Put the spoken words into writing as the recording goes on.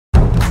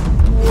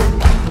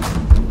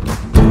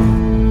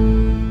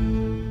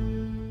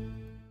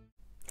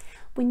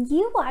When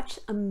you watch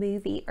a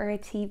movie or a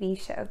TV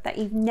show that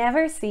you've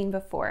never seen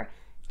before,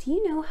 do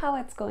you know how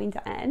it's going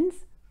to end?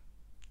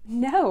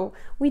 No,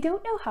 we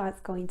don't know how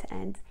it's going to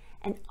end.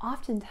 And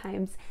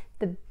oftentimes,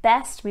 the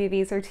best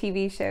movies or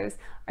TV shows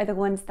are the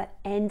ones that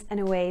end in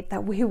a way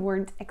that we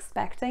weren't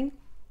expecting.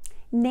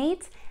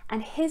 Nate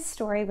and his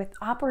story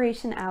with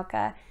Operation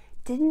Auca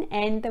didn't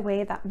end the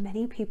way that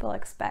many people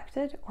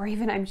expected, or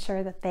even I'm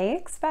sure that they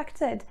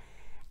expected.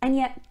 And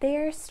yet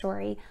their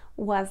story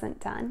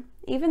wasn't done.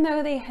 Even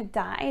though they had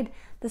died,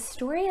 the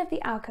story of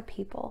the Auca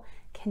people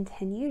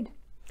continued.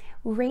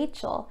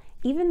 Rachel,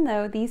 even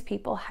though these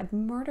people had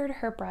murdered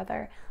her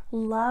brother,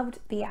 loved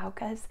the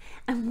Aucas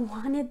and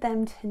wanted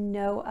them to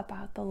know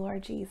about the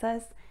Lord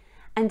Jesus.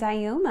 And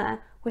Diuma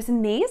was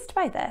amazed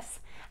by this.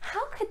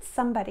 How could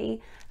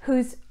somebody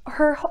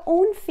her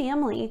own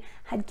family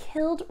had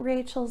killed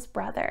Rachel's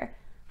brother,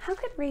 how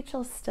could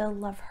Rachel still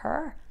love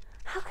her?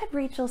 How could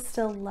Rachel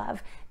still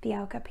love the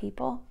Auca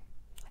people?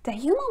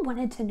 Diuma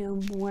wanted to know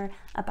more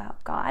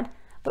about God,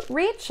 but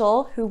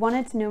Rachel, who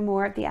wanted to know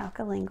more of the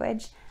Auca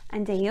language,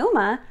 and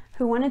Diuma,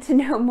 who wanted to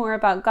know more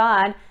about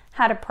God,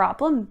 had a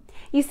problem.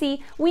 You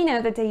see, we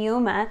know that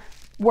Diuma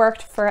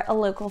worked for a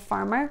local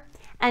farmer,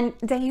 and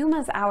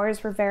Diuma's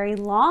hours were very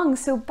long,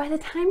 so by the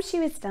time she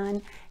was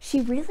done,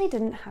 she really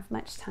didn't have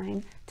much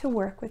time to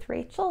work with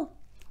Rachel.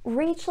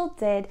 Rachel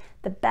did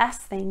the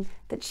best thing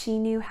that she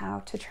knew how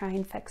to try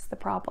and fix the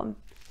problem.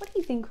 What do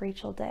you think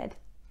Rachel did?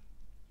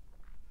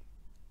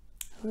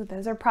 Ooh,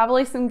 those are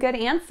probably some good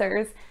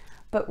answers,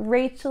 but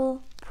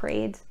Rachel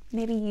prayed.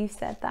 Maybe you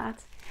said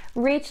that.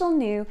 Rachel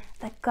knew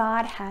that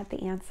God had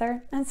the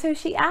answer, and so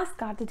she asked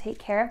God to take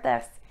care of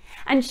this.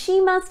 And she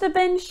must have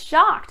been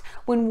shocked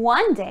when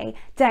one day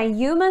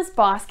Diuma's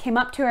boss came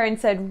up to her and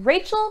said,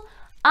 "Rachel,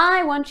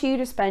 I want you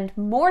to spend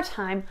more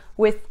time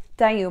with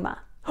Diuma."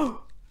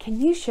 Can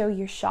you show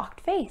your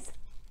shocked face?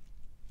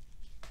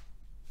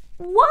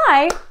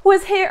 Why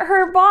was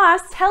her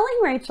boss telling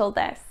Rachel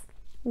this?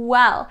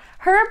 Well,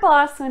 her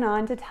boss went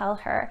on to tell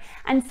her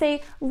and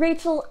say,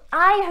 "Rachel,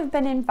 I have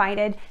been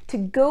invited to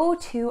go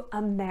to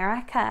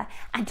America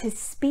and to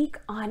speak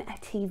on a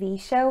TV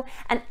show,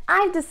 and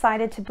I've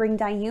decided to bring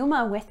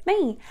Diuma with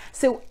me.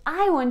 So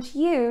I want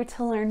you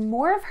to learn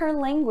more of her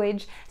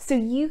language so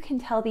you can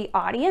tell the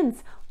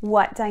audience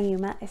what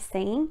Diuma is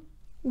saying."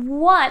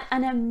 What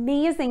an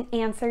amazing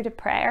answer to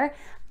prayer.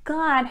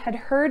 God had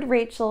heard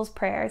Rachel's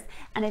prayers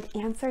and had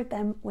answered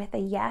them with a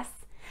yes.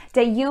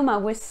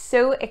 Diuma was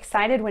so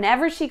excited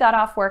whenever she got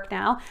off work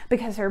now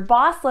because her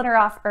boss let her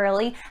off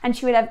early and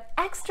she would have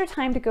extra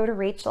time to go to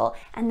Rachel,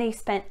 and they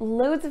spent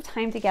loads of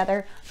time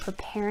together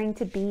preparing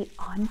to be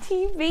on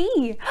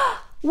TV.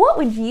 What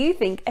would you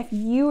think if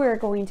you were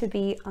going to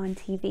be on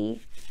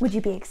TV? Would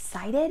you be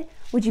excited?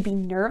 Would you be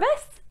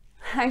nervous?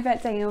 I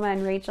bet Diuma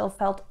and Rachel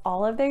felt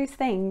all of those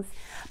things.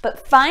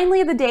 But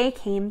finally the day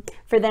came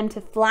for them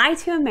to fly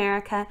to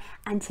America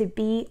and to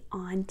be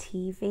on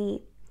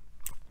TV.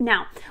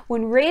 Now,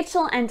 when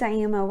Rachel and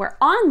Diuma were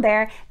on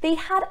there, they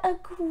had a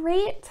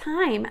great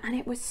time and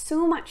it was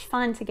so much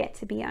fun to get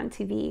to be on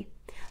TV.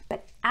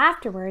 But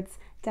afterwards,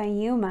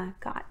 Diuma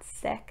got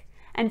sick.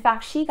 In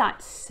fact, she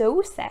got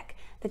so sick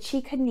that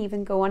she couldn't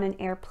even go on an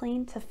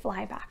airplane to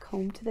fly back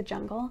home to the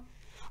jungle.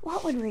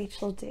 What would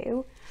Rachel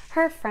do?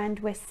 Her friend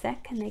was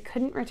sick and they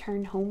couldn't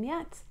return home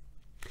yet.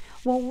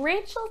 Well,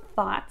 Rachel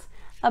thought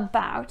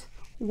about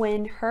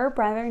when her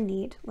brother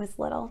Nate was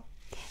little.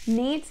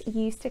 Nate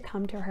used to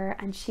come to her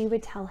and she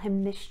would tell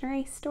him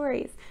missionary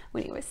stories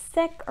when he was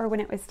sick or when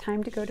it was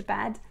time to go to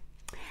bed.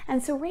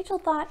 And so Rachel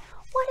thought,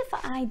 what if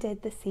I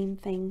did the same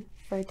thing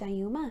for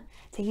Diuma?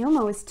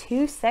 Diuma was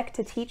too sick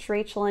to teach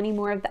Rachel any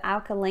more of the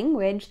Auca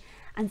language,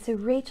 and so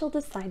Rachel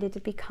decided to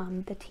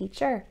become the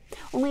teacher.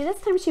 Only this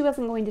time she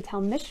wasn't going to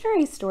tell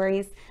missionary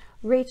stories.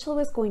 Rachel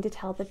was going to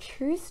tell the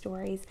true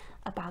stories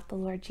about the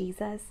Lord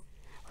Jesus.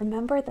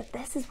 Remember that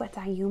this is what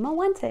Diuma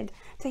wanted.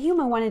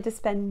 Diuma wanted to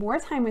spend more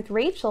time with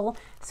Rachel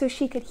so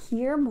she could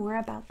hear more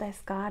about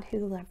this God who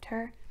loved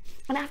her.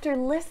 And after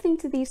listening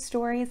to these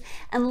stories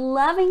and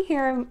loving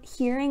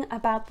hearing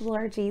about the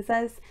Lord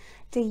Jesus,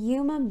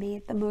 Diuma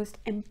made the most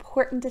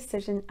important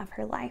decision of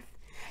her life.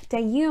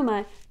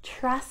 Diuma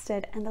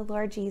trusted in the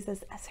Lord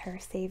Jesus as her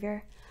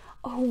Savior.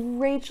 Oh,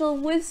 Rachel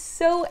was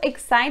so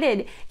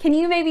excited. Can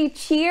you maybe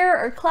cheer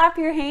or clap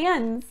your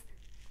hands?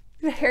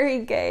 Very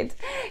good.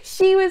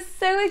 She was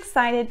so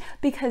excited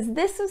because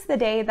this was the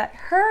day that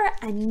her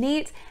and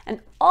Nate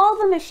and all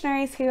the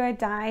missionaries who had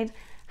died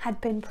had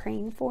been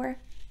praying for.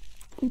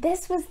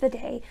 This was the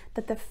day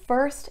that the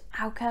first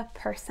Auca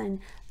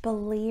person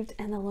believed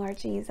in the Lord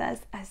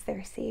Jesus as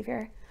their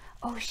Savior.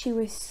 Oh, she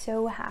was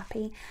so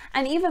happy.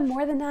 And even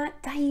more than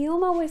that,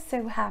 Diuma was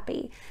so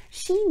happy.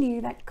 She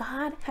knew that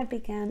God had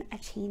begun a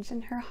change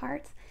in her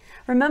heart.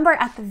 Remember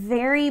at the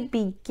very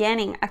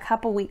beginning, a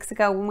couple weeks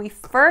ago, when we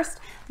first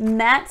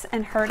met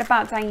and heard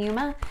about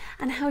Diuma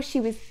and how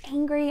she was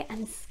angry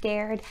and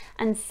scared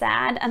and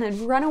sad and had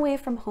run away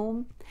from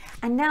home.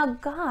 And now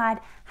God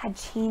had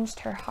changed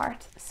her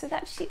heart so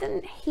that she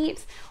didn't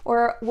hate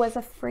or was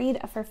afraid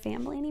of her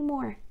family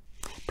anymore.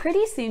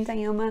 Pretty soon,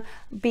 Dioma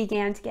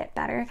began to get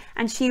better,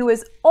 and she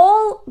was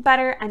all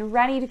better and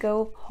ready to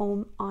go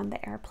home on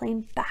the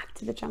airplane back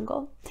to the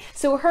jungle.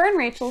 So her and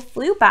Rachel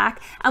flew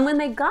back, and when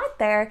they got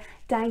there,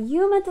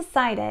 Dioma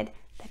decided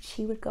that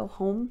she would go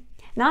home.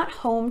 Not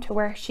home to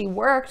where she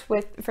worked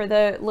for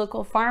the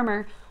local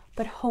farmer,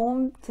 but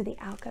home to the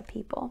Auca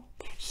people.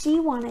 She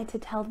wanted to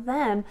tell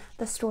them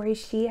the stories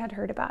she had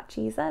heard about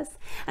Jesus.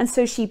 And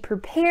so she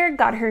prepared,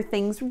 got her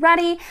things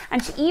ready,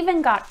 and she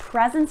even got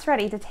presents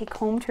ready to take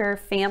home to her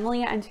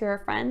family and to her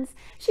friends.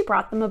 She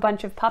brought them a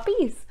bunch of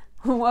puppies.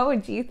 What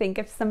would you think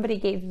if somebody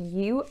gave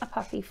you a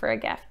puppy for a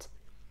gift?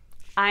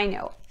 I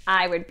know,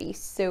 I would be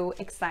so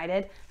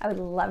excited. I would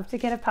love to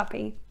get a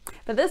puppy.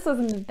 But this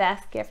wasn't the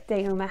best gift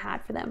Dioma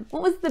had for them.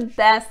 What was the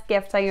best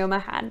gift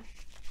Dioma had?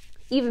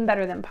 Even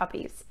better than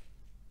puppies.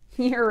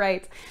 You're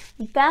right.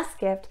 The best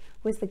gift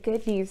was the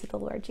good news of the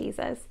Lord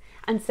Jesus.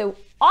 And so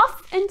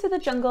off into the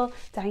jungle,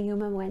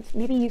 Dioma went.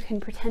 Maybe you can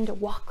pretend to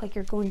walk like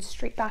you're going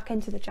straight back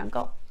into the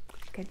jungle.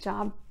 Good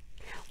job.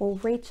 Well,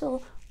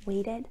 Rachel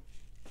waited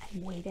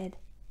and waited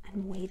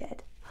and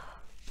waited.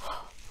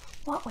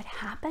 What would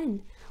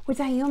happen? Would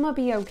Dioma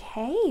be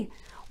okay?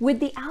 Would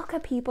the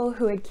Auca people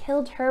who had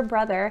killed her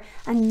brother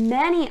and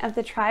many of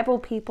the tribal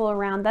people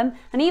around them,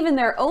 and even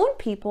their own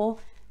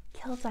people,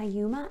 kill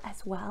Dioma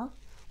as well?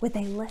 Would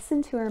they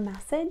listen to her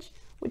message?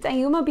 Would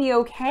Dioma be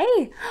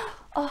okay?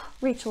 Oh,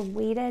 Rachel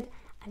waited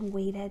and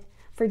waited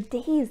for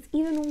days,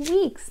 even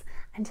weeks,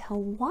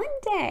 until one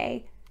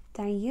day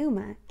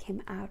Dioma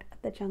came out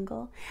of the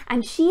jungle.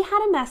 And she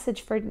had a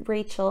message for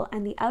Rachel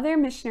and the other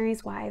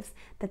missionaries' wives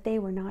that they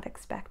were not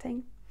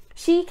expecting.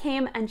 She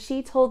came and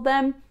she told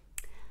them,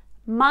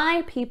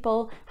 "My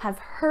people have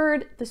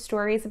heard the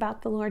stories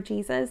about the Lord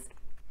Jesus.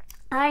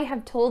 I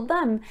have told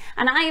them,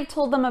 and I have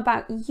told them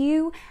about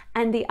you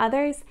and the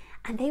others,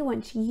 and they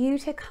want you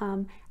to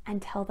come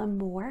and tell them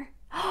more."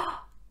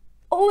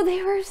 Oh,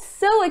 they were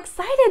so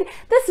excited.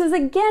 This was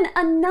again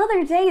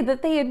another day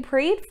that they had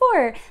prayed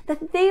for,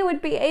 that they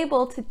would be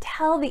able to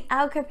tell the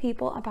Auca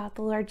people about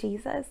the Lord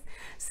Jesus.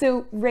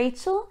 So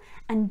Rachel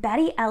and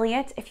Betty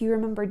Elliott, if you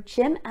remember,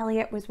 Jim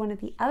Elliott was one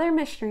of the other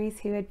missionaries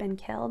who had been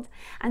killed,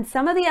 and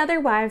some of the other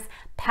wives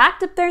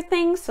packed up their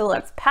things. So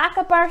let's pack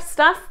up our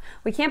stuff.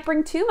 We can't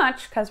bring too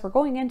much because we're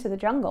going into the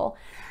jungle.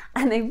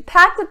 And they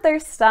packed up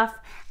their stuff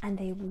and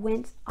they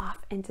went off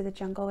into the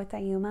jungle with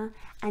Dioma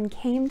and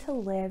came to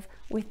live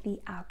with the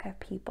Auca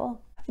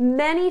people.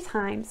 Many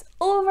times,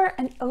 over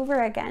and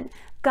over again,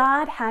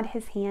 God had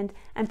his hand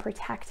in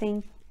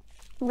protecting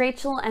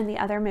Rachel and the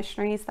other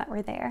missionaries that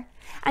were there.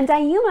 And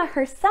Dioma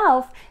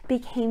herself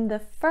became the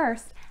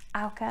first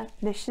Auca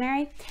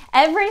missionary.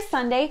 Every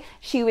Sunday,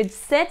 she would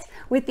sit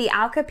with the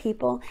Auca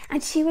people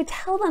and she would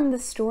tell them the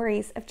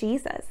stories of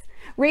Jesus.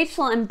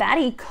 Rachel and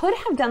Betty could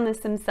have done this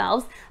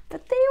themselves,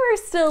 but they were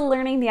still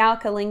learning the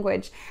Auca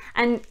language.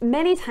 And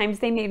many times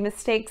they made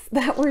mistakes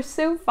that were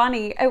so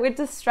funny, it would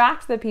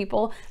distract the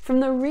people from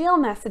the real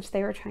message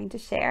they were trying to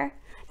share.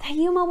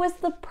 Dioma was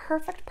the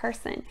perfect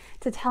person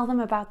to tell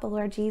them about the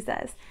Lord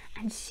Jesus,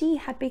 and she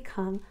had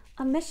become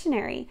a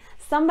missionary,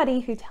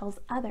 somebody who tells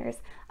others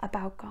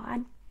about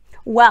God.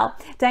 Well,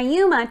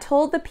 Dioma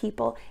told the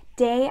people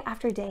day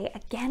after day,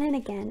 again and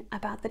again,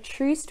 about the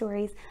true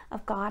stories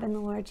of God and the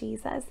Lord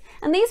Jesus.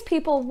 And these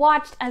people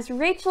watched as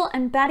Rachel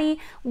and Betty,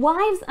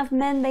 wives of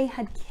men they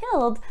had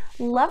killed,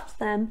 loved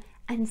them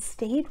and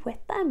stayed with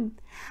them.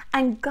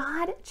 And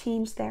God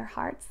changed their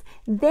hearts.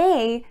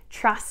 They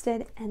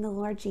trusted in the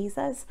Lord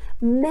Jesus.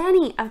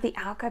 Many of the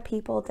Auca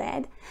people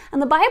did.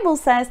 And the Bible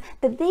says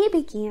that they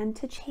began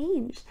to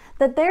change,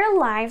 that their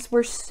lives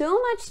were so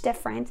much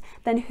different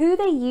than who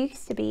they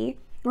used to be.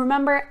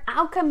 Remember,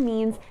 Auca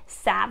means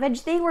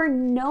savage. They were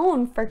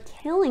known for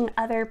killing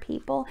other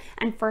people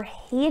and for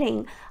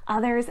hating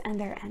others and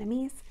their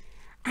enemies.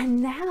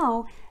 And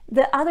now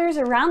the others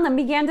around them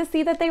began to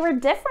see that they were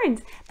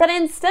different, that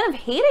instead of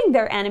hating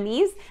their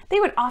enemies, they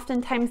would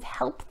oftentimes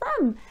help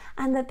them,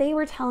 and that they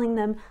were telling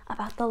them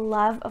about the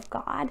love of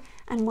God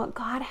and what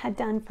God had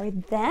done for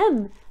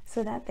them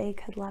so that they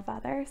could love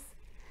others.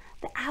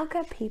 The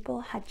Auca people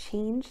had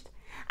changed,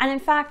 and in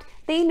fact,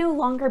 they no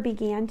longer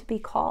began to be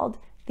called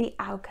the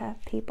Auca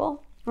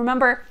people.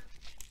 Remember,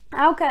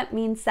 Auca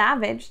means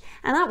savage,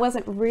 and that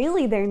wasn't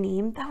really their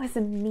name. That was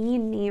a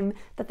mean name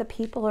that the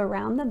people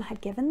around them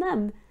had given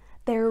them.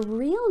 Their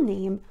real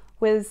name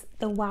was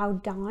the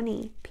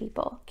Waodani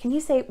people. Can you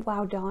say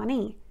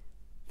Waodani?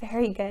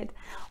 Very good.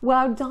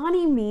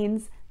 Waodani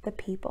means the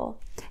people.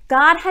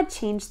 God had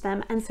changed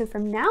them, and so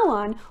from now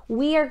on,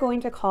 we are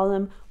going to call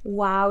them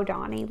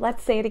Waodani.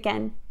 Let's say it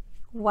again.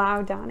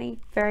 Waodani.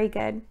 Very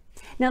good.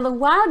 Now, the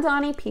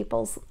Waodani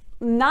peoples,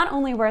 not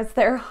only was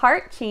their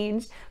heart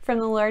changed from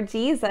the Lord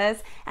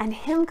Jesus and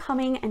him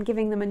coming and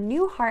giving them a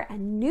new heart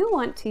and new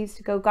want-tos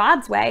to go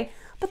God's way,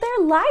 but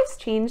their lives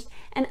changed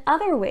in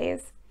other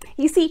ways.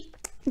 You see,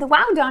 The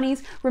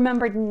Waodanies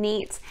remembered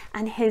Nate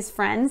and his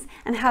friends,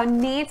 and how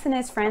Nate and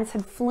his friends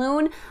had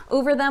flown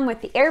over them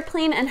with the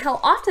airplane, and how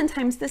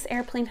oftentimes this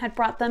airplane had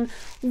brought them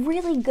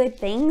really good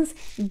things,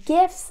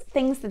 gifts,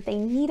 things that they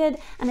needed,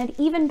 and had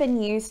even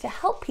been used to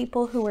help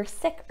people who were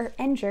sick or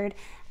injured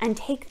and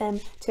take them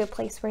to a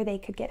place where they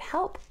could get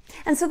help.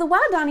 And so the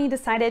Waodani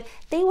decided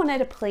they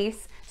wanted a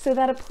place so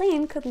that a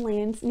plane could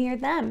land near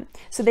them.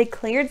 So they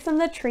cleared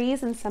some of the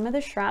trees and some of the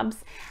shrubs,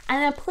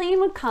 and a plane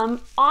would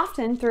come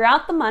often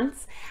throughout the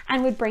months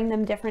and would bring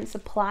them different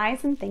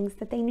supplies and things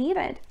that they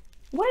needed.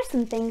 What are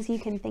some things you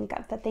can think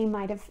of that they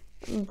might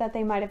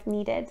have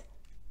needed?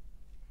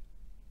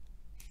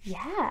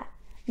 Yeah,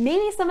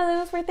 maybe some of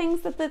those were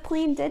things that the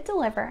plane did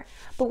deliver.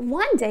 But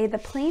one day the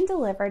plane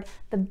delivered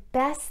the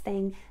best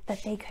thing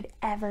that they could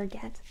ever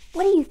get.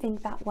 What do you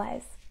think that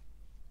was?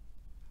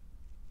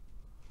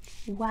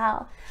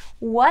 Well,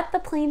 what the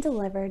plane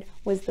delivered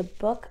was the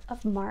book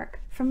of Mark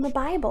from the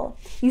Bible.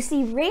 You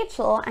see,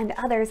 Rachel and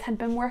others had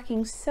been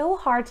working so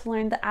hard to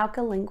learn the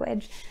Auca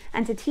language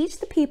and to teach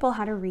the people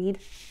how to read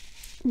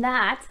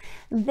that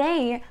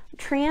they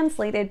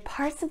translated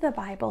parts of the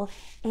Bible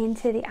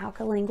into the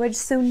Auca language.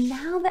 So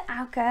now the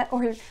Auca,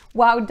 or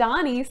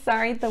Waodani,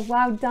 the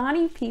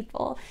Waodani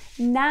people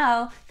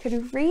now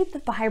could read the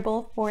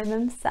Bible for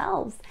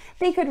themselves.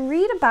 They could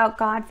read about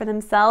God for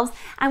themselves,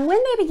 and when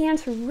they began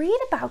to read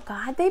about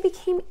God, they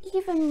became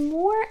even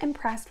more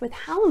impressed with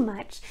how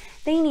much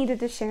they needed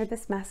to share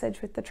this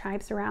message with the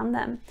tribes around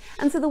them.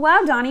 And so the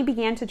Waodani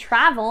began to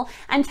travel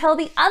and tell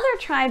the other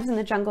tribes in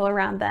the jungle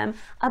around them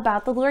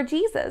about the Lord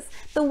Jesus.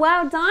 The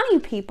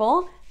Waodani people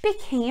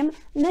became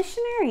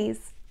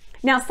missionaries.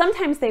 Now,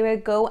 sometimes they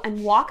would go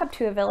and walk up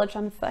to a village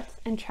on foot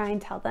and try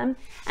and tell them,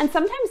 and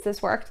sometimes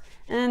this worked,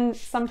 and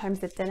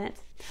sometimes it didn't.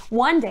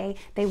 One day,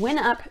 they went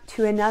up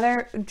to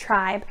another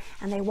tribe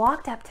and they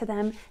walked up to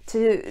them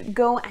to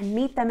go and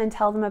meet them and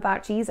tell them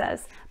about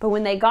Jesus. But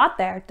when they got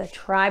there, the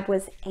tribe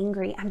was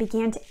angry and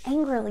began to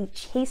angrily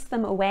chase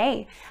them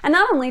away. And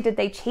not only did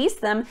they chase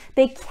them,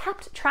 they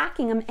kept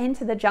tracking them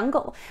into the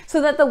jungle,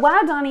 so that the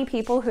Waodani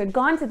people who had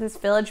gone to this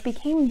village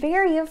became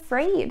very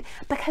afraid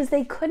because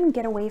they couldn't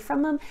get away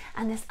from them,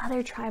 and this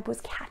other tribe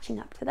was catching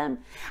up to them.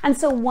 And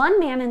so one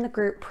man in the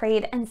group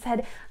prayed and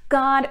said,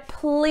 "God,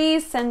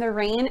 please send the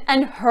rain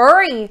and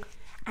hurry."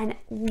 And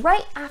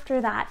right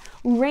after that,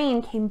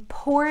 rain came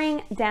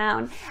pouring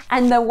down,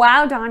 and the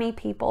Waodani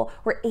people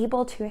were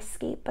able to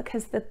escape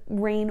because the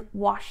rain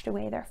washed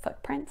away their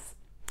footprints.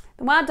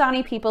 The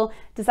Waodani people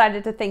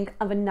decided to think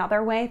of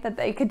another way that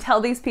they could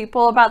tell these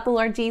people about the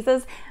Lord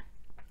Jesus.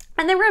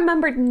 And they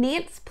remembered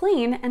Nate's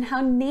plane and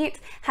how Nate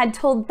had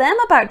told them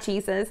about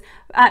Jesus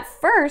at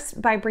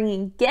first by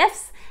bringing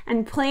gifts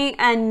and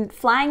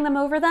flying them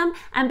over them,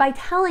 and by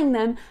telling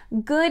them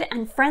good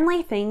and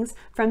friendly things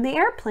from the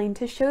airplane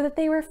to show that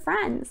they were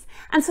friends.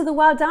 And so the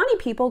Waodani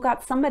people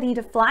got somebody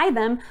to fly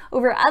them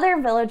over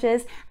other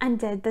villages and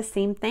did the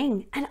same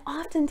thing. And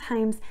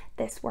oftentimes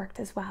this worked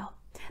as well.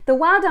 The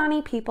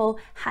Waodani people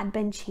had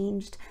been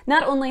changed.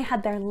 Not only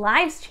had their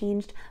lives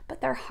changed,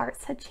 but their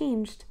hearts had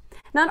changed.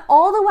 Not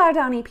all the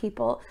Waodani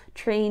people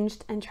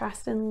changed and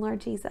trusted in the Lord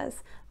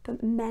Jesus,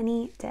 but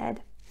many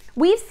did.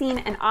 We've seen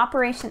in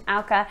Operation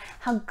Auca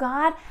how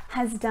God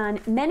has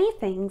done many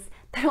things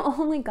that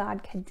only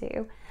God could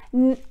do.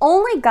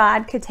 Only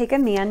God could take a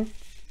man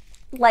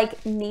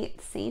like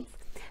Nate Saints,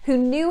 who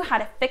knew how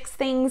to fix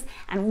things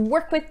and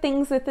work with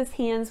things with his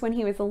hands when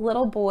he was a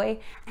little boy,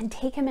 and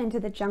take him into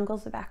the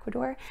jungles of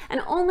Ecuador.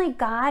 And only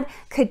God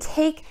could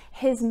take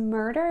his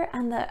murder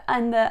and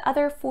the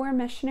other 4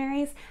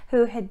 missionaries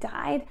who had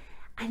died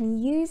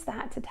and use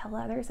that to tell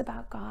others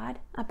about God,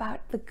 about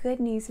the good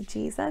news of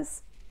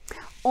Jesus.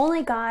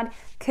 Only God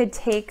could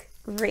take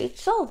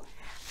Rachel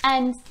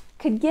and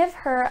could give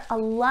her a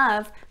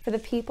love for the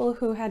people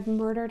who had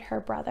murdered her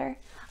brother.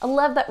 A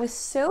love that was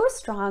so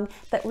strong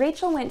that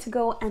Rachel went to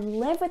go and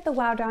live with the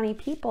Waodani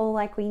people,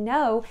 like we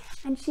know,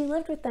 and she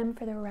lived with them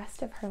for the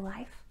rest of her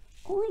life.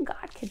 Only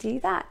God could do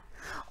that.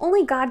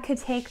 Only God could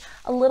take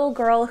a little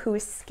girl who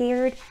was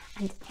scared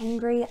and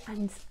angry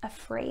and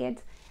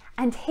afraid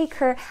and take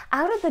her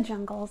out of the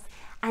jungles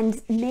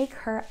and make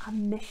her a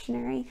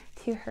missionary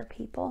to her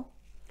people.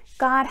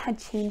 God had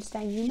changed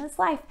Diana's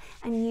life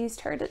and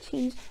used her to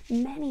change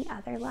many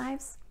other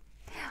lives.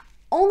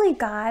 Only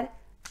God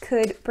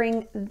could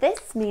bring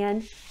this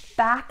man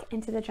back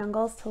into the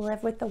jungles to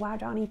live with the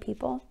Waodani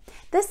people.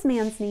 This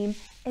man's name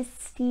is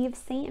Steve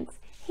Saints.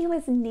 He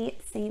was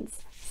Nate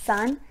Saints'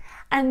 son,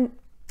 and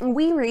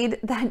we read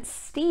that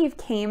Steve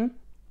came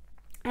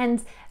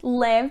and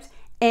lived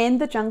in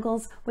the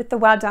jungles with the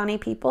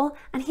Waodani people,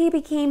 and he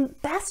became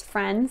best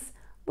friends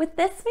with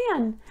this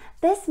man.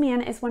 This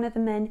man is one of the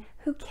men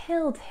who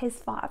killed his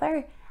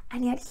father,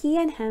 and yet he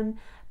and him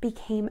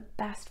became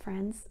best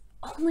friends.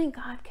 Only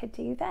God could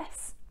do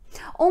this.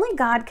 Only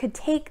God could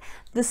take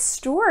the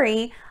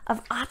story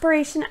of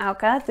Operation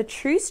Auca, the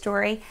true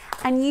story,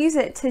 and use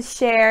it to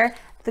share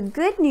the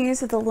good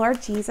news of the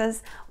Lord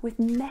Jesus with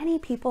many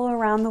people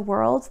around the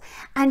world,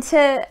 and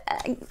to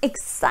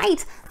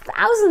excite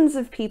thousands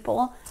of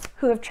people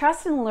who have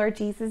trusted in the Lord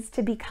Jesus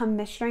to become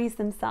missionaries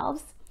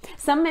themselves.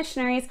 Some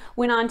missionaries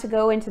went on to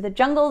go into the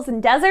jungles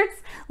and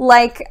deserts,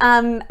 like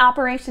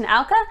Operation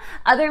Auca.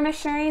 Other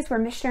missionaries were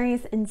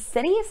missionaries in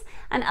cities,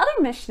 and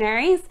other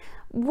missionaries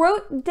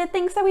did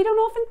things that we don't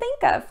often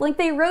think of, like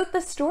they wrote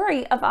the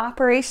story of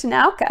Operation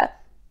Auca.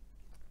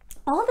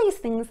 All these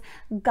things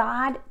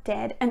God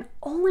did, and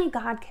only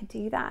God could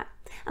do that.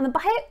 And the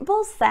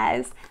Bible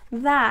says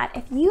that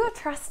if you have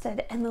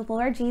trusted in the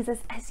Lord Jesus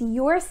as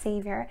your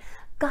Savior,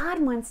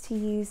 God wants to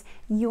use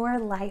your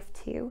life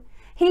too.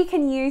 He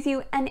can use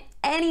you in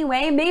any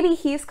way. Maybe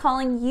He's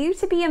calling you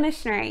to be a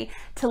missionary,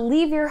 to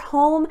leave your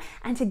home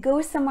and to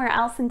go somewhere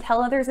else and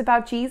tell others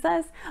about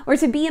Jesus, or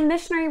to be a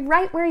missionary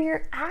right where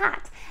you're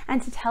at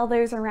and to tell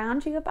those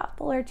around you about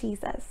the Lord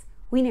Jesus.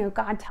 We know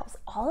God tells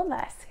all of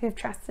us who have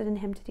trusted in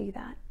Him to do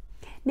that.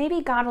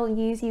 Maybe God will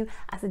use you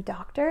as a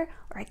doctor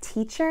or a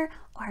teacher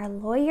or a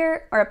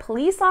lawyer or a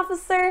police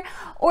officer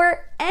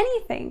or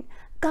anything.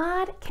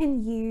 God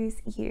can use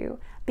you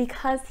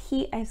because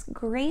He is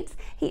great.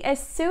 He is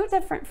so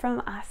different from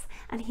us,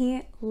 and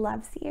He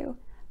loves you.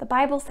 The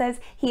Bible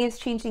says He is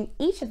changing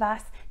each of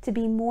us to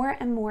be more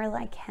and more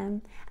like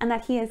Him, and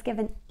that He has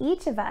given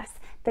each of us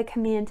the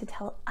command to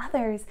tell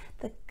others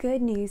the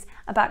good news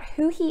about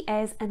who He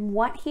is and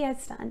what He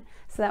has done,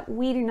 so that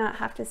we do not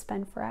have to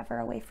spend forever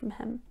away from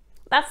Him.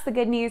 That's the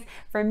good news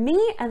for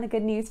me and the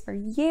good news for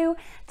you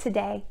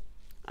today.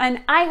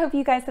 And I hope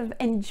you guys have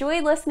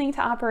enjoyed listening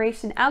to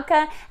Operation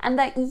Auca, and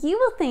that you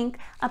will think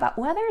about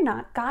whether or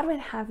not God would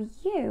have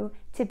you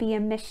to be a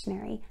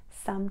missionary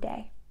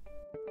someday.